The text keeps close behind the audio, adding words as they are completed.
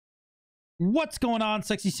What's going on,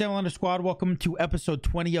 Sexy Sailor Squad? Welcome to episode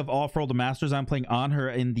 20 of Offrole the Masters. I'm playing on her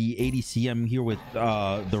in the ADC. I'm here with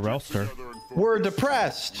the Relster. We're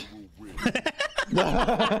depressed. I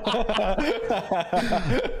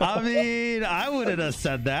mean, I wouldn't have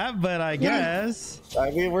said that, but I guess. I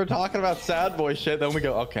mean, we're talking about sad boy shit. Then we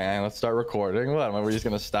go, okay, let's start recording. What? Are we just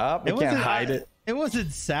gonna stop? We can't hide it. It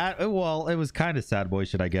wasn't sad. Well, it was kind of sad boy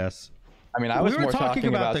shit, I guess. I mean, I was more talking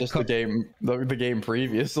about just the game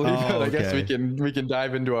previously, but I guess we can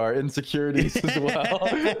dive into our insecurities as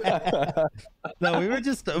well. No, we were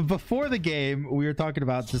just before the game. We were talking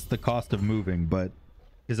about just the cost of moving, but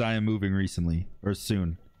because I am moving recently or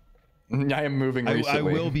soon. I am moving recently. I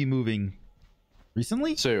will be moving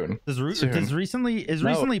recently. Soon. Does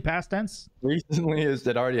recently past tense? Recently is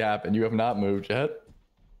it already happened? You have not moved yet.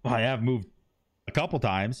 Well, I have moved a couple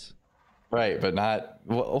times. Right, but not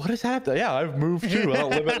what does that have to? Yeah, I've moved too. I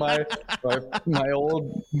don't live at my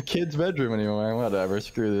old kid's bedroom anymore. Whatever,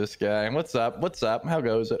 screw this guy. What's up? What's up? How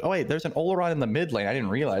goes it? Oh wait, there's an Oleron in the mid lane. I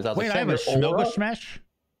didn't realize. I was I have a Smilga Smash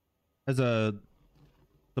as a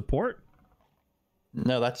support.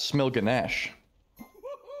 No, that's Smilganesh.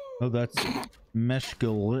 Oh, that's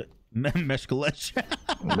Meshkalesh.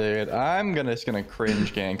 Dude, I'm just gonna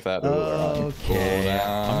cringe gank that Oleron. Okay,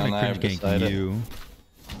 I'm gonna cringe gank you.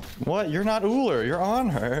 What? You're not Uller. You're on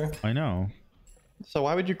her. I know. So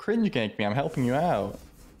why would you cringe gank me? I'm helping you out.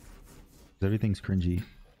 Everything's cringy.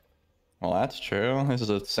 Well, that's true. This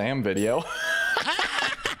is a Sam video.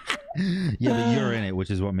 Yeah, but you're in it,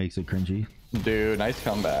 which is what makes it cringy. Dude, nice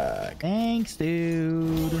comeback. Thanks,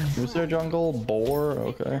 dude. Who's their jungle? Boar?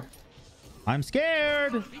 Okay. I'm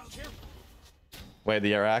scared. Wait,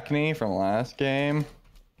 the Arachne from last game.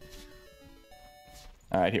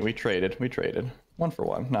 All right, we traded.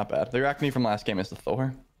 1-for-1, not bad. The Arachne from last game is the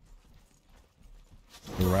Thor.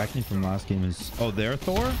 The Arachne from last game is... Oh, their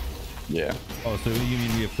Thor? Yeah. Oh, so you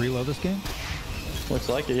mean we have preload this game? Looks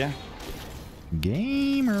like it, yeah.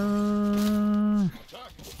 Gamer.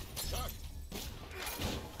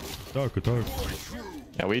 Attack.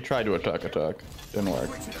 Yeah, we tried to attack. Didn't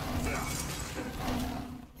work.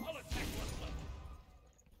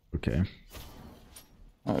 Okay.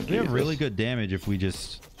 Oh, we have really good damage if we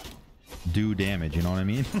just... do damage, you know what I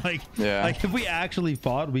mean? Like if we actually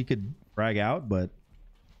fought, we could frag out, but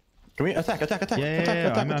can we attack?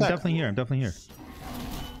 Yeah, I'm definitely here.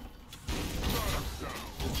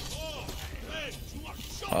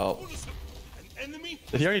 Oh,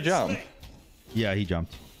 did he already jump? Yeah, he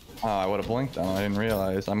jumped. Oh, I would have blinked on him. I didn't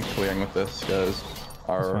realize. I'm clearing with this because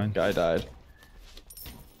our guy died.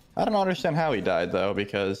 I don't understand how he died though,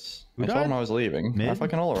 because I told him I was leaving. Our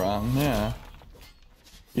fucking Oleron, yeah.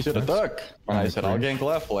 You said a duck when I said I'll gank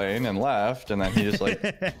left lane and left, and then he just like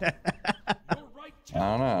I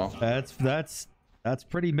don't know. That's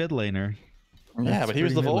pretty mid laner. Yeah, but he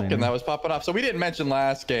was the Vulcan that was popping off. So we didn't mention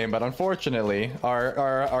last game, but unfortunately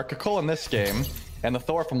our Kakul in this game and the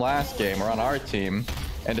Thor from last game were on our team,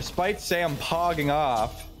 and despite Sam pogging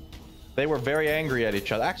off, they were very angry at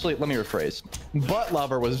each other. Actually, let me rephrase. Butt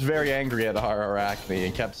Lover was very angry at our Arachne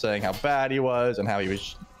and kept saying how bad he was and how he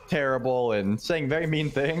was terrible and saying very mean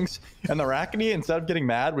things, and the Arachne, instead of getting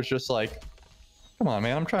mad, was just like, come on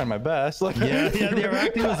man, I'm trying my best. Like yeah, the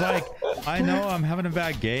Arachne was like, I know I'm having a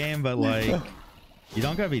bad game, but like you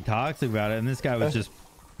don't gotta be toxic about it. And this guy was just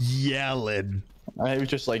yelling. He was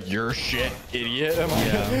just like, you're shit, idiot.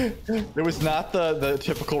 Yeah. It was not the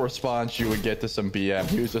typical response you would get to some BM.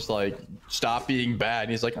 He was just like, stop being bad.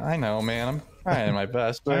 And he's like, I know man, I'm trying my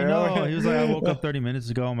best. I know. He was like, I woke up 30 minutes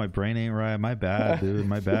ago, my brain ain't right. My bad, dude,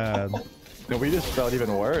 my bad. No, we just felt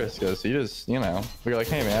even worse because he just, you know, we were like,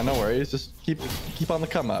 hey man, no worries, just keep on the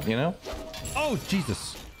come up, you know. Oh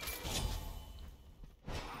Jesus.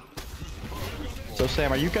 So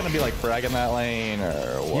Sam, are you gonna be like fragging that lane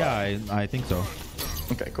or what? Yeah, I think so.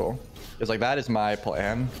 Okay, cool. It's like that is my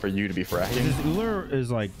plan for you to be fragging. Is Uller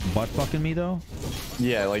is like butt fucking me though?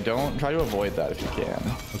 Yeah, like don't try to avoid that if you can.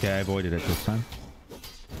 Okay, I avoided it this time.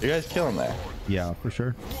 You guys killing there? Yeah, for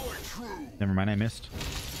sure. Never mind, I missed.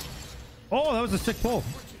 Oh, that was a sick pull.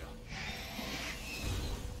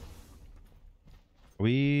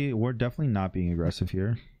 We're definitely not being aggressive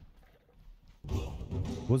here.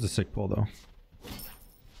 It was a sick pull though.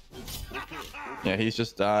 Yeah, he's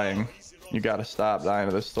just dying. You gotta stop dying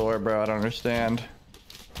to this Thor, bro. I don't understand.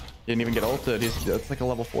 He didn't even get ulted. That's like a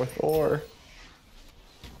level 4 Thor.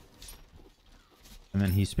 And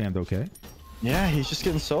then he spammed okay. Yeah, he's just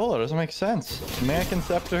getting solo. Doesn't make sense. Mannequin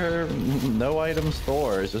Scepter, no items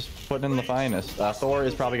Thor is just putting in the finest. Thor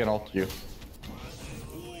is probably gonna ult you.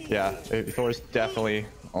 Yeah, Thor's definitely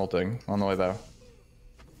ulting on the way though.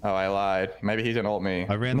 Oh, I lied. Maybe he's gonna ult me.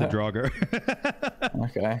 I ran the Draugr.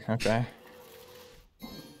 Okay, okay.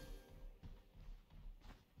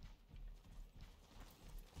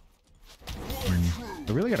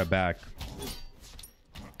 I really gotta back.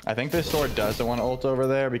 I think this sword doesn't want to ult over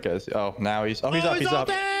there because now he's he's up.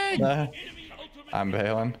 I'm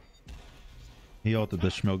bailing. He ulted the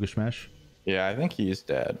Schmilgashmesh. Yeah, I think he's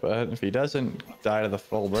dead, but if he doesn't die to the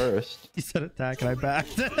full burst. He said attack and I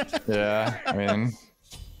backed. Yeah, I mean,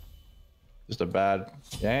 just a bad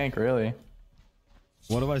gank, really.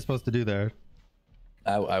 What am I supposed to do there?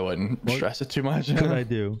 I wouldn't stress it too much. What could I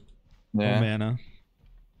do? Yeah. No mana.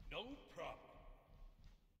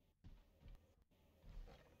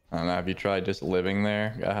 I don't know. Have you tried just living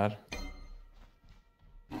there? God.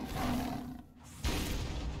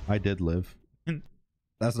 I did live.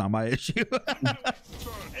 That's not my issue.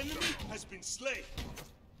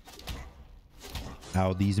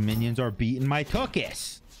 How these minions are beating my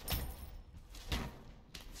Conquest.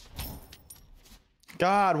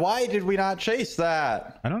 God, why did we not chase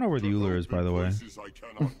that? I don't know where the Uller is, by the way.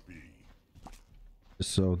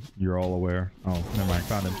 Just so you're all aware. Oh, never mind.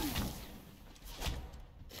 Found him.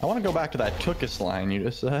 I want to go back to that Tookus line you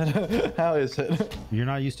just said. How is it? You're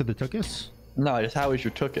not used to the Tookus? No, just how is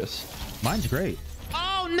your Tookus? Mine's great.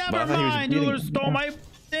 Oh, never mind. Uller stole my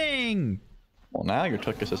thing. Well, now your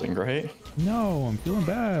Tookus isn't great. No, I'm feeling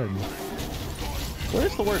bad. Where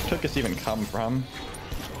does the word Tookus even come from?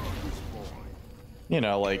 You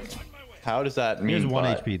know, like, how does that mean? He's 1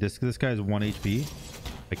 HP. This guy's 1 HP.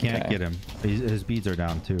 I can't get him. His beads are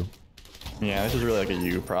down too. Yeah, this is really like a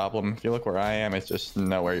you problem. If you look where I am, it's just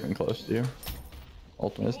nowhere even close to you.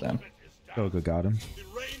 Ultimate is down. Oh, good, got him.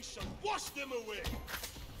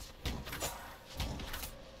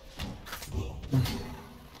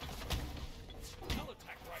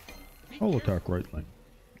 I'll attack right lane.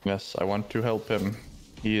 Yes, I want to help him.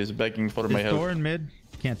 He is begging for my help. Thor in mid?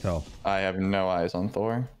 Can't tell. I have no eyes on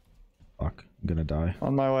Thor. Fuck, I'm gonna die.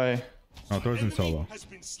 On my way. Oh, Thor's in solo.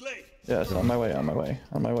 Yes, on my way, on my way,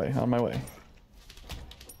 on my way, on my way.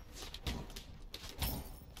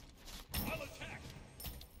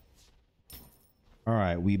 All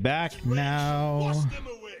right, we back now.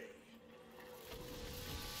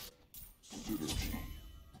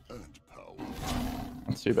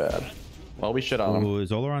 That's too bad. Well, we shit on him. Oh, is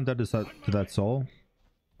Oleron dead to that soul?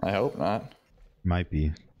 I hope not. Might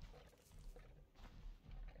be.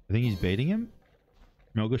 I think he's baiting him.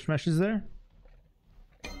 Schmilgashmesh is there.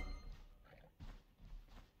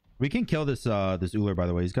 We can kill this this Uller, by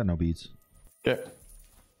the way. He's got no beads. Okay.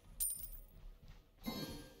 I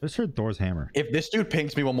just heard Thor's hammer. If this dude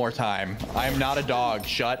pinks me one more time, I am not a dog.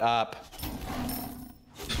 Shut up.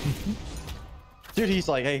 Dude, he's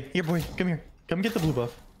like, hey, here, boy, come here. Come get the blue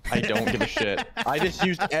buff. I don't give a shit. I just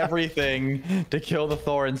used everything to kill the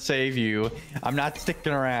Thor and save you. I'm not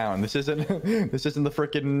sticking around. This isn't the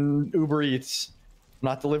freaking Uber Eats. I'm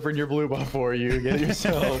not delivering your blue buff for you. Get it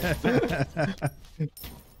yourself.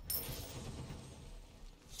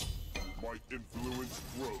 My influence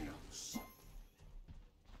grows.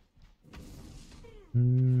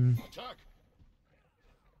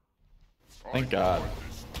 Thank God.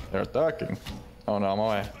 They're attacking. Oh no, I'm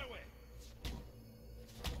away.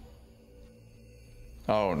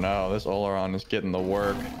 Oh no, this Oleron is getting the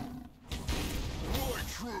work.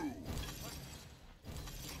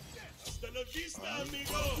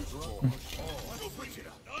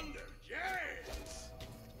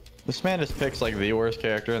 This man just picks like the worst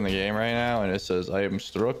character in the game right now, and it says, I am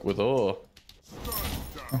struck with awe.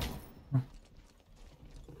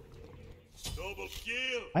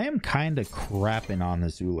 I am kind of crapping on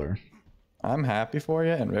this Uller. I'm happy for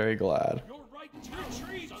you and very glad.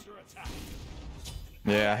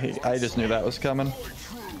 Yeah, I just knew that was coming.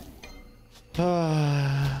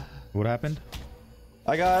 What happened?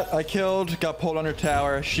 I killed, got pulled under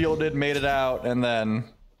tower, shielded, made it out, and then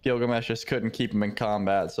Gilgamesh just couldn't keep him in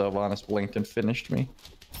combat, so Vanis blinked and finished me.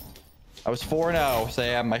 I was 4-0,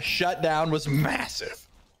 Sam. My shutdown was massive.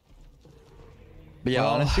 But yeah,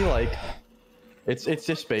 honestly, like, it's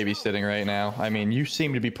just babysitting right now. I mean, you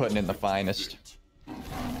seem to be putting in the finest.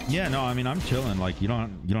 Yeah, no, I mean, I'm chilling. Like, you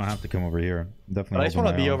don't have to come over here. Definitely. But I just want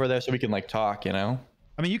to be over there so we can like talk, you know?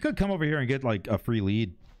 I mean, you could come over here and get like a free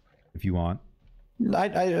lead if you want.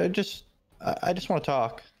 I just want to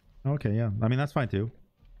talk. Okay, yeah. I mean, that's fine too.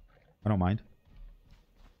 I don't mind.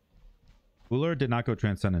 Uller did not go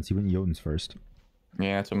Transcendence. He went Jotun's first.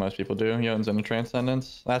 Yeah, that's what most people do. Jotun's in the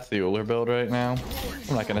Transcendence. That's the Uller build right now.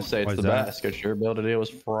 I'm not going to say it's the best, because your build today was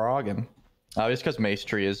frogging. It's because Mace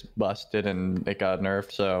Tree is busted and it got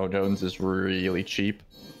nerfed, so Jotun's is really cheap.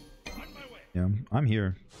 Yeah, I'm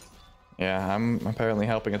here. Yeah, I'm apparently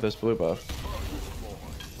helping at this blue buff.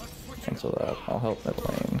 Cancel that. I'll help mid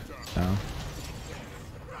lane. No.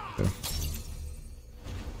 Okay.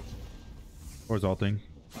 Where's ulting?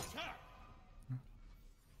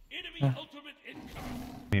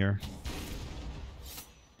 Here.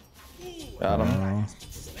 Got him.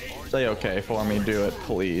 Say okay for me. Do it,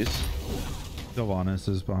 please. Sylvanas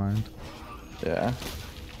is behind. Yeah.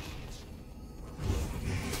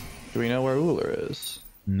 Do we know where Uller is?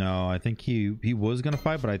 No, I think he was gonna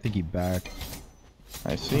fight, but I think he backed.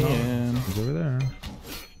 I see him. He's over there.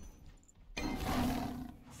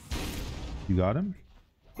 You got him?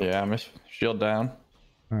 Yeah, I'm just shield down.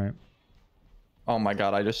 All right. Oh my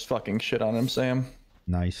god, I just fucking shit on him, Sam.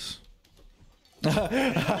 Nice. God,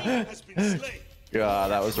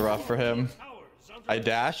 that was rough for him. I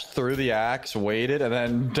dashed through the axe, waited, and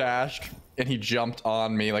then dashed, and he jumped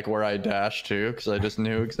on me like where I dashed to, because I just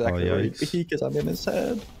knew exactly where he'd be, because I'm in his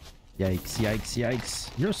head. Yikes, yikes, yikes.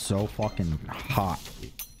 You're so fucking hot.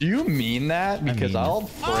 Do you mean that? Because I'll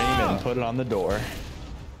frame it and put it on the door.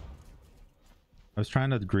 I was trying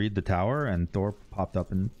to greed the tower, and Thor popped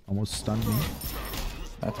up and almost stunned me.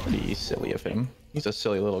 That's pretty silly of him. He's a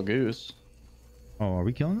silly little goose. Oh, are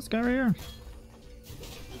we killing this guy right here?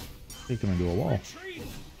 Take him into a wall.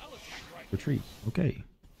 Retreat. Okay.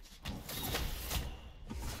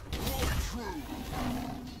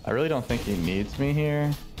 I really don't think he needs me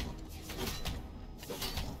here.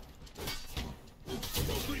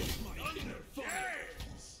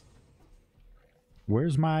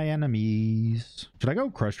 Where's my enemies? Should I go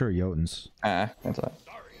Crusher or Jotuns? Ah, that's all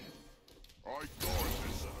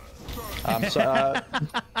right. So,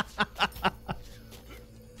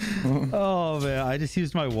 Oh man, I just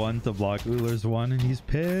used my 1 to block Uller's 1 and he's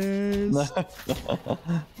pissed.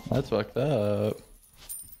 That's fucked up.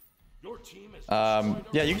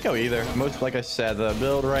 Yeah, you can go either. Most, like I said, the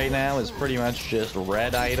build right now is pretty much just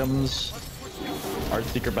red items. Art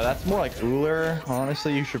Seeker, but that's more like Uller.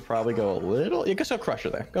 Honestly, you should probably go a little. You can go Crusher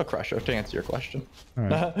there. Go Crusher to answer your question. All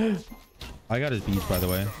right. I got his beast, by the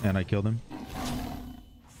way, and I killed him.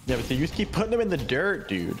 Yeah, but see, you just keep putting him in the dirt,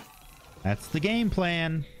 dude. That's the game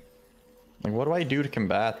plan. Like, what do I do to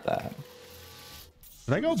combat that?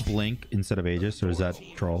 Did I go Blink instead of Aegis, or is that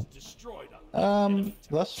Troll?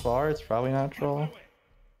 Thus far, it's probably not Troll.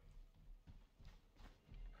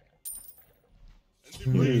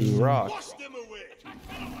 Ooh, rock.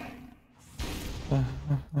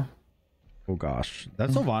 Oh gosh, that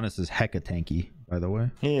Sylvanas is hecka tanky, by the way.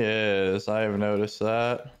 He is. I have noticed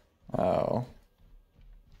that. Oh.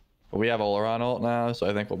 But we have Oleron ult now, so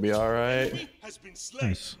I think we'll be all right.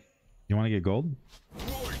 Nice. You want to get gold?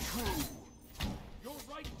 Your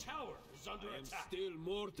right tower is under attack. Still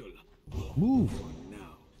mortal. Move.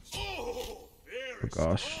 Oh, Oh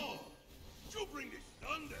gosh. you bring the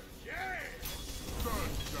thunder.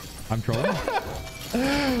 I'm trolling.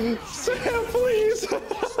 Sam, please.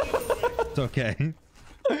 It's okay.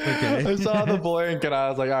 Okay. I saw the blink and I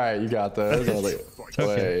was like, all right, you got this. I was like,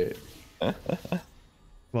 wait.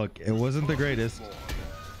 Look, it wasn't the greatest.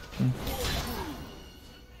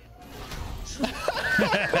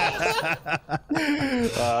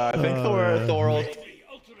 I think Thorald.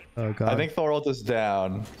 Oh god. I think Thorald is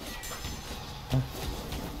down.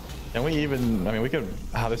 Can we even? I mean, we could.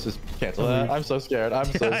 Oh, this is cancel that. I'm so scared. I'm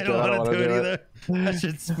so scared. I don't want to do it do either. That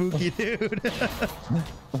shit's spooky, dude.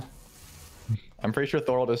 I'm pretty sure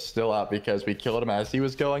Thorald is still up because we killed him as he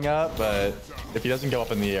was going up, but if he doesn't go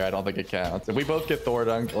up in the air, I don't think it counts. If we both get Thor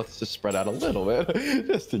dunked, let's just spread out a little bit,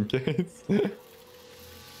 just in case.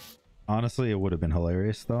 Honestly, it would have been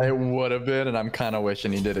hilarious, though. It would have been, and I'm kind of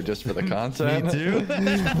wishing he did it just for the content. Me too.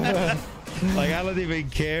 Like, I don't even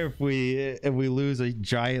care if we lose a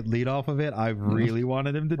giant lead off of it. I really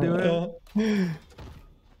wanted him to do it.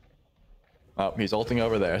 Oh, he's ulting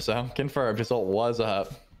over there, so confirmed his ult was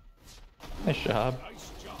up. Nice job.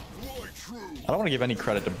 I don't want to give any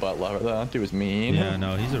credit to Butt Lover though. That dude was mean. Yeah,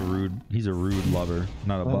 no, he's a rude lover,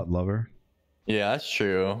 not a butt lover. Yeah, that's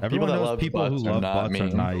true. Everyone knows love people who love not butts are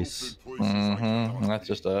mean. nice. Mm-hmm. That's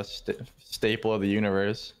just a staple of the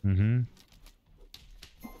universe. Mm-hmm.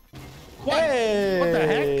 Hey! What the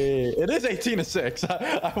heck? It is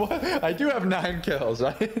 18-6. I do have 9 kills,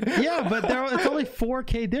 right? Yeah, but it's only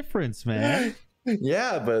 4K difference, man.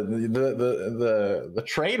 Yeah, but the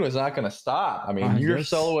train was not going to stop. I mean, you're guess.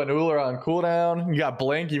 solo and Uller on cooldown. You got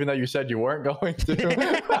Blink, even though you said you weren't going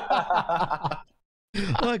to.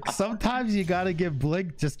 Look, sometimes you got to give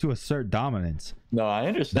Blink just to assert dominance. No, I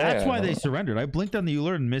understand. That's why they surrendered. I blinked on the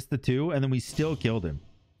Uller and missed the 2, and then we still killed him.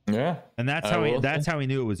 Yeah, And that's how he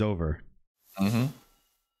knew it was over. Mm-hmm.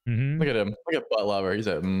 Look at him. Look at Butt Lover. He's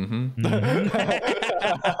at All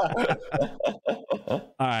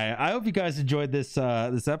right. I hope you guys enjoyed this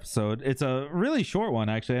this episode. It's a really short one,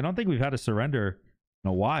 actually. I don't think we've had a surrender in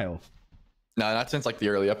a while. No, not since like the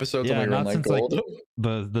early episodes when we were not in like since gold. like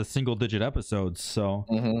the single digit episodes. So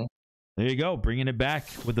there you go, bringing it back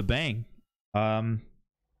with a bang.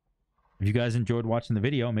 If you guys enjoyed watching the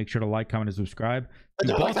video, make sure to like, comment, and subscribe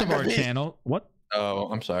to both of our channel. What?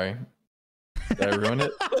 Oh, I'm sorry. Did I ruin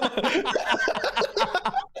it?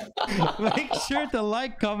 Make sure to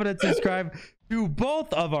like, comment, and subscribe to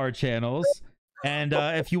both of our channels. And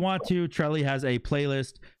if you want to, Trelly has a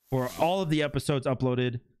playlist for all of the episodes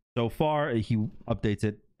uploaded so far. He updates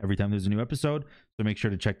it every time there's a new episode, so make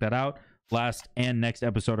sure to check that out. Last and next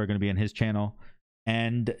episode are going to be on his channel.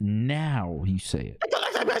 And now you say it.